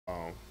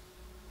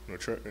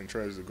and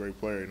Trez is a great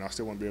player, and I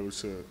still want to be able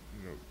to,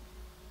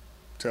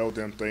 tell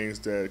them things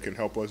that can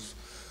help us,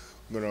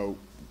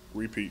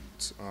 repeat.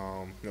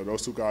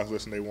 Those two guys,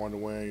 listen, they want to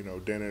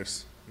win.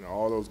 Dennis,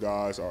 all those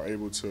guys are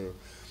able to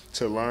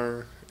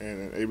learn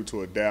and able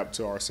to adapt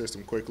to our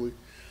system quickly,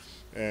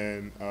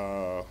 and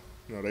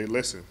they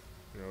listen.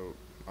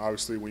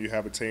 Obviously, when you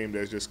have a team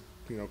that's just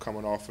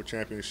coming off a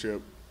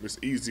championship, it's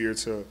easier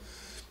to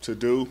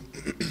do.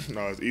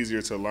 It's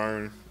easier to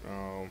learn.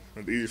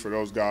 It's easier for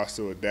those guys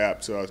to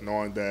adapt to us,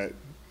 knowing that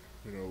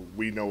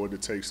we know what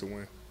it takes to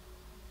win.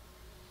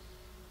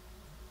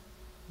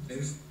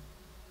 Dave?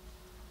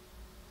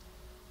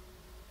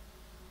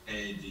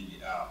 Hey,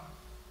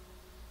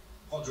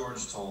 Paul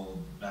George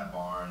told Matt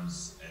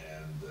Barnes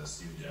and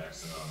Steven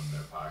Jackson on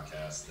their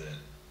podcast that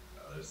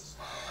there's a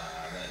smile,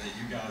 that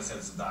you guys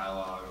had some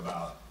dialogue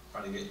about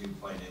trying to get you to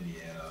play in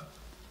Indiana.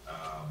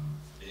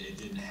 It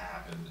didn't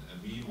happen.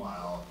 And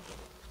meanwhile,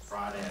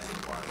 Friday, I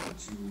think, marked the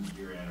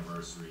 2-year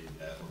anniversary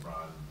that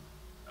LeBron,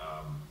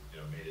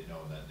 made it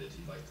known that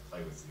he'd like to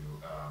play with you.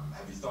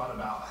 Have you thought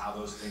about how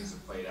those things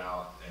have played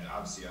out? And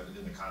obviously,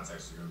 in the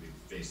context, you're going to be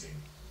facing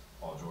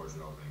Paul George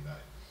at opening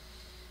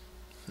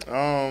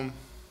night.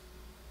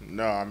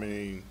 No, I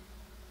mean,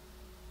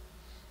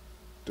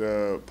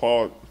 the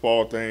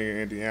Paul thing in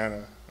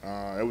Indiana,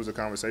 it was a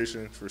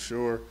conversation for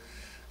sure.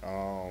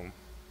 Kind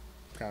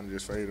of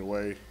just faded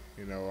away.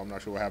 I'm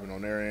not sure what happened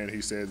on their end.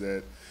 He said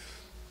that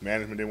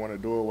management didn't want to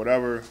do it,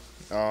 whatever.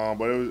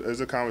 But it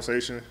was a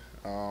conversation.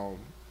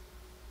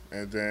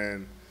 And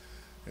then,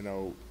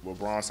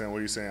 LeBron saying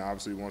what he's saying,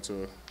 obviously want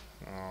to,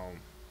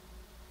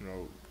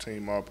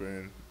 team up,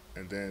 and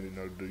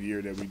then, the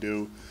year that we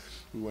do,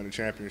 we win the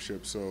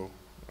championship. So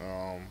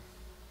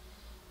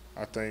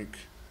I think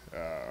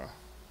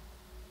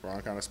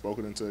Ron kind of spoke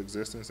it into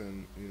existence,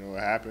 and, it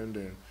happened,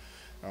 and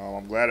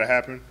I'm glad it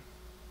happened.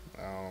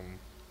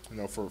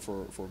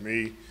 For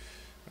me,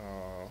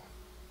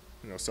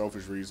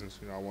 selfish reasons.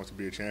 I want to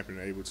be a champion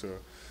and able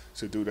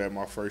to do that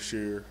my first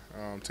year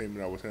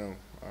teaming up with him.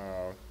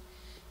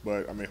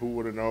 But I mean, who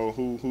would have known?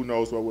 Who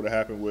knows what would have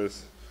happened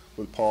with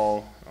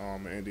Paul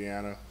in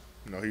Indiana?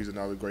 He's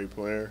another great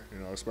player.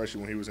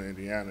 Especially when he was in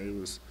Indiana, he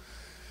was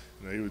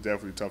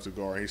definitely tough to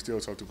guard. He's still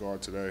tough to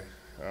guard today.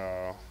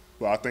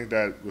 But I think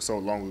that was so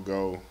long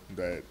ago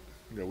that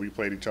we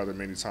played each other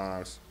many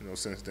times.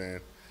 Since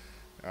then.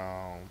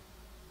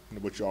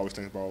 But you always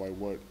think about like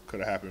what could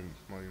have happened.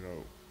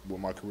 Will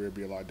my career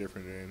be a lot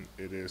different than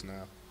it is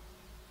now?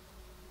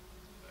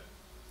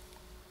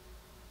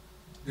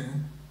 Yeah.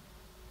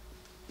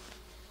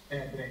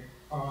 Anthony,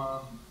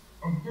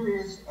 I'm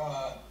curious,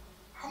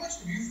 how much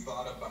have you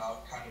thought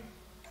about kind of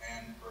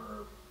plan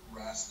for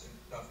rest and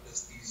stuff this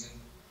season?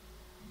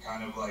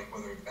 Kind of like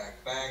whether it's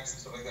back-to-backs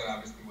and stuff like that,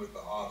 obviously with the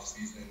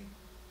off-season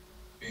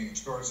being as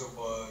short as it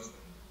was and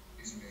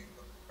the season being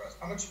compressed.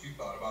 How much have you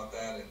thought about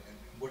that, and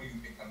what do you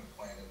think kind of the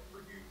plan is for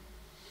you?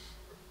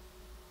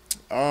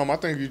 I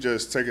think you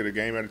just take it a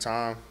game at a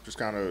time, just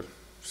kind of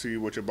see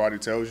what your body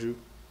tells you.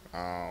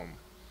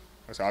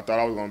 So I thought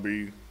I was going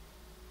to be,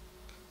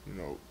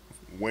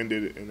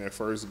 winded in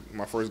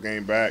my first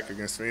game back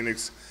against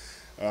Phoenix.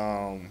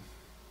 And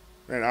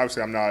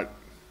obviously I'm not,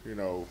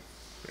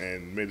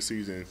 in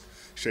mid-season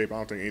shape. I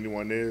don't think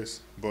anyone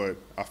is, but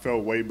I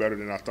felt way better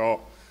than I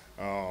thought.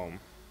 I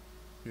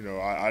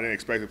didn't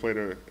expect to play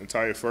the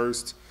entire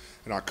first,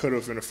 and I could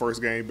have in the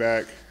first game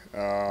back.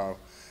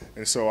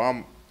 And so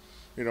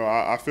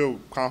I feel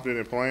confident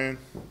in playing,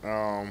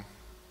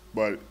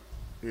 but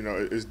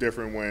it's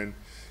different when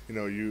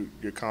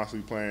you're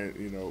constantly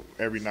playing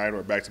every night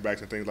or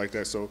back-to-backs and things like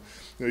that. So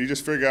you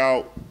just figure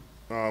out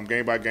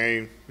game by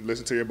game,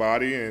 listen to your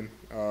body, and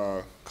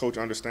coach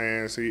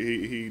understands.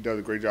 He does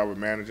a great job of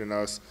managing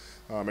us,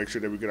 make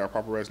sure that we get our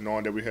proper rest,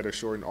 knowing that we had a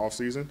shortened off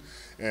season,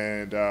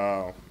 and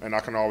I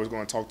can always go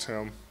and talk to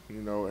him,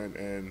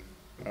 and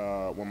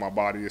when my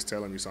body is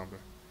telling me something.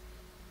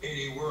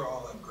 AD, we're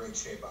all in great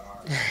shape on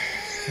our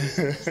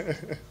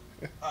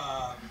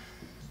end.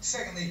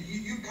 Secondly,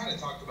 you kind of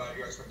talked about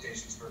your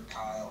expectations for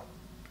Kyle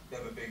to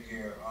have a big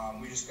year.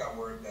 We just got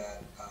word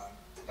that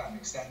time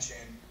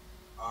extension.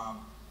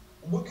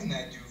 What can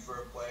that do for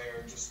a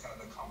player? Just kind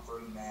of the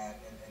comfort in that,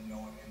 and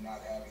knowing and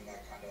not having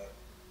that kind of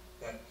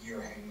that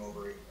year hanging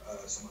over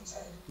someone's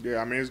head. Yeah,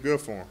 I mean it's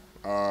good for him.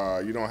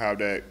 You don't have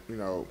that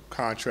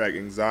contract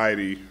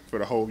anxiety for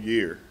the whole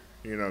year.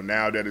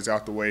 Now that it's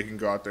out the way, he can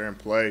go out there and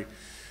play,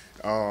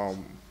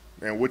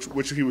 and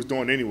which he was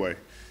doing anyway.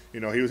 He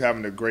was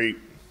having a great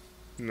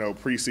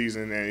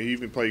preseason, and he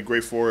even played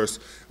great for us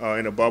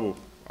in the bubble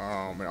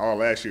and all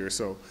last year.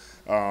 So,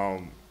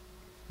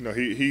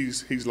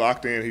 he's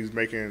locked in.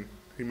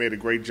 He made a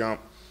great jump.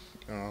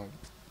 On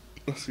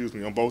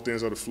both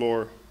ends of the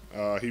floor.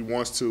 He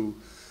wants to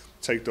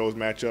take those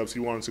matchups. He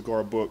wanted to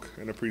guard Book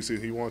in the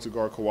preseason. He wanted to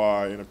guard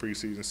Kawhi in the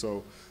preseason.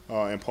 So,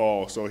 and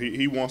Paul. So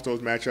he wants those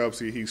matchups.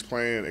 He's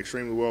playing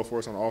extremely well for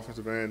us on the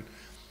offensive end,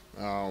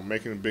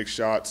 making big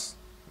shots.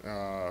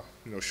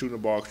 Shooting the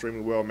ball extremely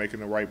well,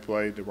 making the right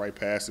play, the right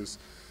passes.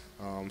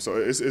 So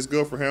it's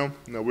good for him.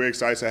 We're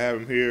excited to have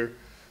him here.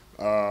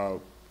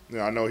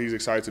 I know he's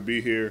excited to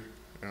be here,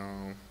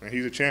 and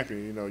he's a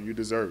champion. You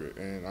deserve it,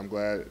 and I'm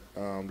glad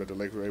that the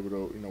Lakers were able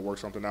to work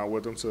something out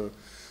with him to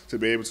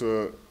be able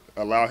to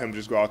allow him to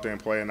just go out there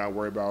and play and not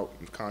worry about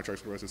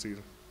contracts for the rest of the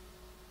season.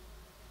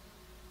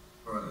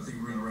 All right, I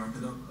think we're gonna wrap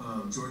it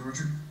up. Jordan,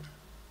 Richard.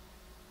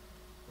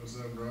 What's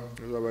up, bro? What's up,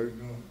 baby? How you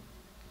doing?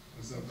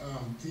 What's up?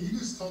 Can you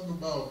just talk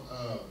about,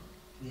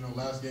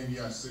 last game you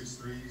got 6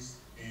 threes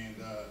and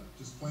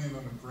just playing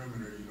on the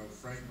perimeter.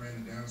 Frank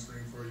ran the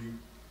downstream for you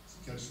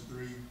to catch the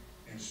 3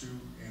 and shoot,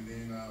 and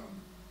then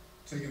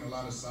taking a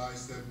lot of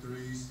sidestep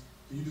threes.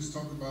 Can you just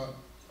talk about,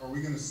 are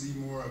we going to see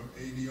more of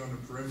AD on the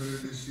perimeter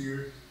this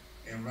year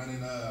and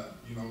running,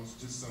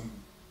 just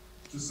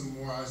some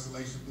more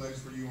isolation plays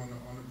for you on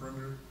the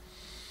perimeter?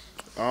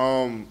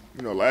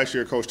 Last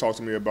year, Coach talked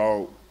to me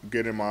about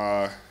getting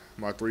my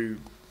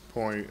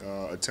 3-point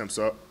attempts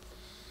up.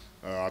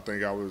 I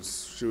think I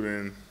was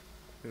shooting,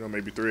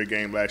 maybe 3 a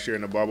game last year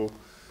in the bubble,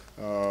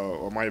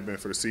 or it might have been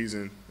for the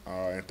season,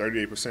 and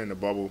 38% in the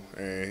bubble.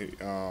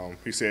 And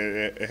he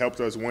said it helped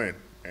us win,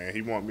 and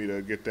he wanted me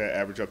to get that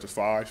average up to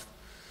 5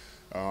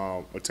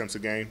 attempts a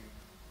game.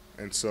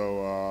 And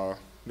so,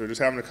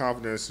 just having the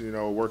confidence,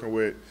 working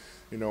with,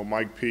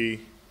 Mike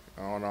P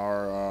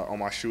on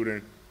my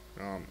shooting,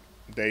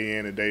 day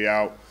in and day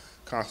out,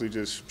 constantly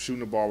just shooting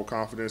the ball with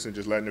confidence and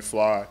just letting it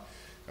fly.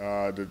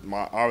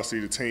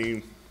 Obviously the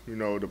team,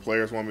 the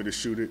players want me to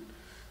shoot it.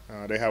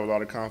 They have a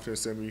lot of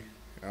confidence in me.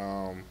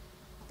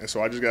 And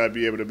so I just got to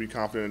be able to be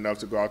confident enough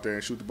to go out there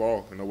and shoot the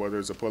ball, whether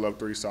it's a pull-up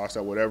 3, socks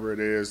out, whatever it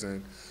is,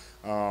 and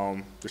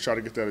just try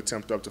to get that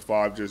attempt up to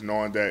 5, just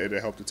knowing that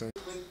it'll help the team.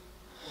 With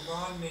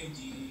LeBron and AD,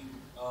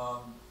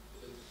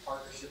 the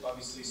partnership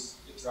obviously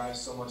it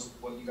drives so much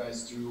of what you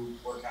guys do,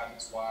 work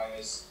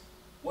habits-wise.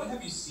 What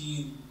have you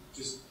seen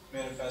just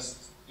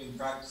manifest in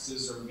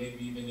practices or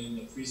maybe even in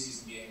the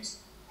preseason games,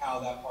 how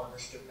that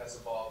partnership has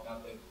evolved now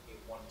that they've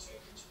won a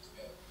championship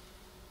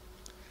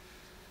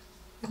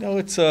together?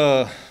 It's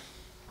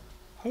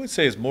I would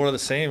say it's more of the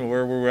same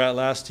where we were at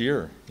last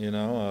year. They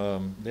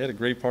had a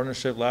great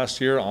partnership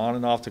last year on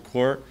and off the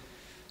court.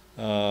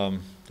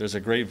 There's a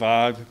great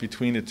vibe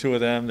between the two of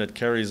them that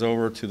carries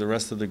over to the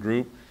rest of the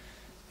group.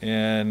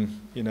 And,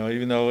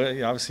 even though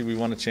obviously we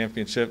won a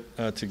championship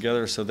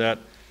together, so that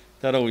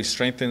always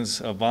strengthens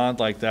a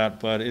bond like that,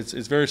 but it's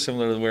very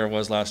similar to where it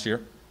was last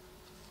year.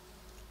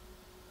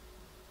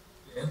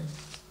 Yeah.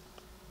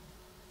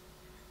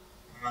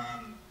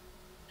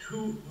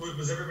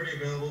 Was everybody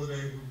available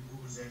today? Who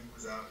was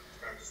out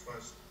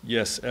practice-wise?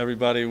 Yes,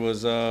 everybody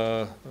was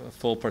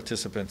full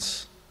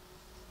participants.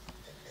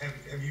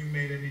 Have you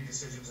made any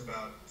decisions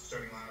about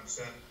starting lineup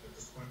set at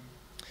this point?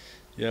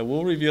 Yeah,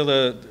 we'll reveal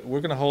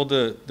we're going to hold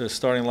the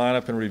starting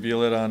lineup and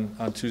reveal it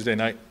on Tuesday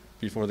night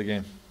before the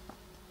game.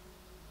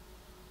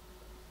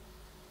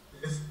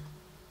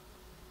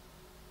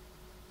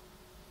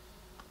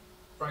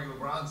 Frank,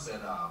 LeBron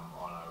said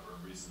on a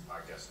recent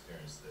podcast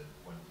appearance that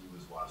when he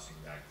was watching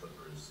that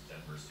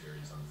Clippers-Denver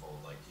series unfold,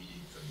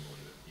 he couldn't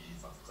believe it. He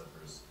thought the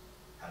Clippers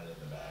had it in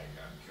the bag.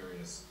 I'm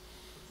curious,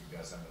 if you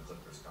guys have the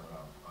Clippers coming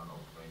up on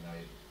opening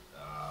night,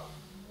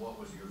 what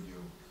was your view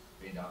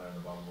being down there in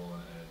the bubble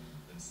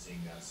and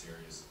seeing that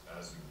series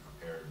as you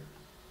prepared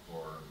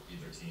for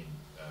either team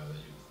that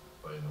you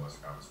played in the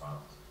Western Conference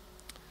Finals?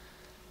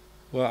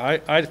 Well,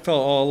 I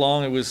felt all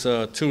along it was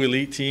 2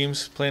 elite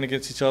teams playing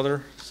against each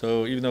other.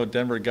 So even though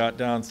Denver got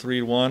down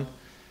 3-1,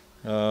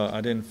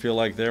 I didn't feel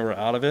like they were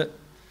out of it.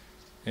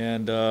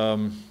 And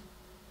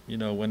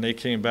when they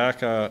came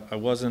back, I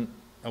wasn't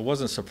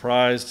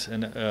surprised,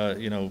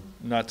 and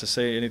not to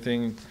say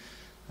anything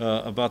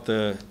about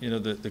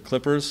the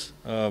Clippers,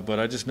 but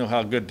I just know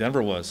how good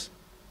Denver was,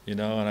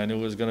 and I knew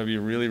it was going to be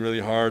really,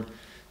 really hard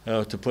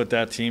to put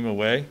that team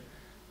away.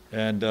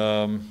 And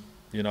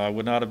I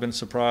would not have been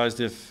surprised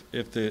if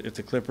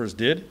the Clippers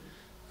did,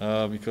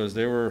 because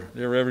they were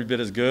every bit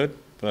as good.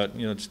 But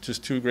it's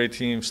just 2 great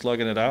teams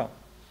slugging it out.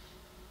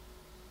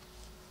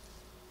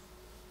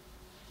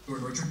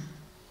 Jordan, Richard.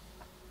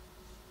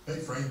 Hey,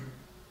 Frank.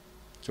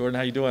 Jordan,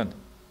 how you doing?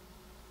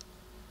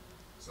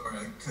 Sorry,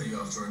 I cut you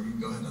off, Jordan. You can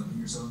go ahead and unmute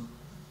yourself.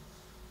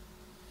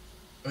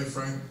 Hey,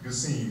 Frank. Good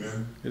seeing you,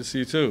 man. Good to see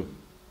you too.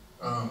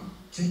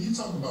 Can you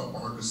talk about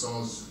Marc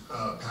Gasol's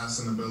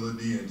passing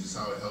ability and just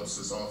how it helps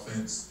this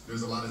offense?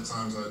 There's a lot of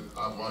times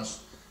I've watched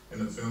in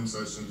the film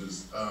session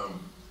just,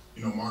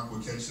 Marc will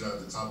catch it at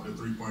the top of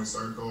the 3-point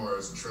circle or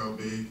as a trail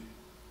big,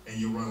 and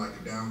you'll run like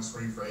a down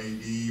screen for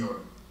AD,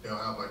 or they'll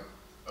have like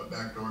a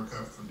backdoor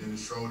cut from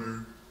Dennis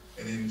Schroeder.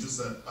 And then just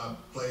a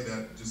play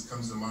that just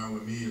comes to mind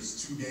with me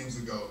is 2 games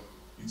ago,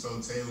 you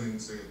told Taylor to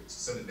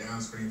set a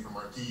down screen for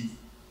Markieff,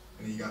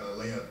 and he got a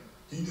layup.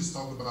 Can you just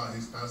talk about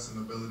his passing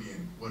ability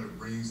and what it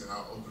brings and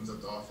how it opens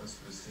up the offense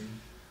for this team?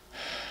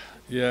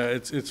 Yeah,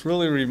 it's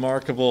really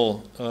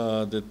remarkable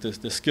that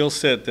the skill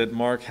set that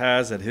Marc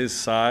has at his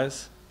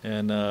size,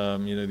 and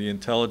the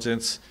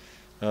intelligence,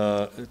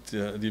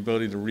 the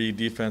ability to read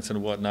defense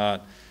and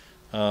whatnot.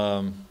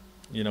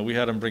 We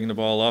had him bringing the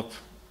ball up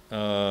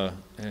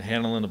and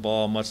handling the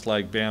ball much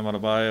like Bam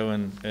Adebayo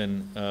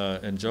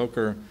and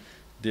Joker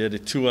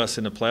did to us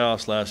in the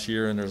playoffs last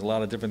year, and there's a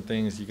lot of different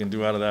things you can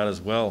do out of that as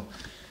well.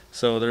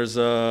 So there's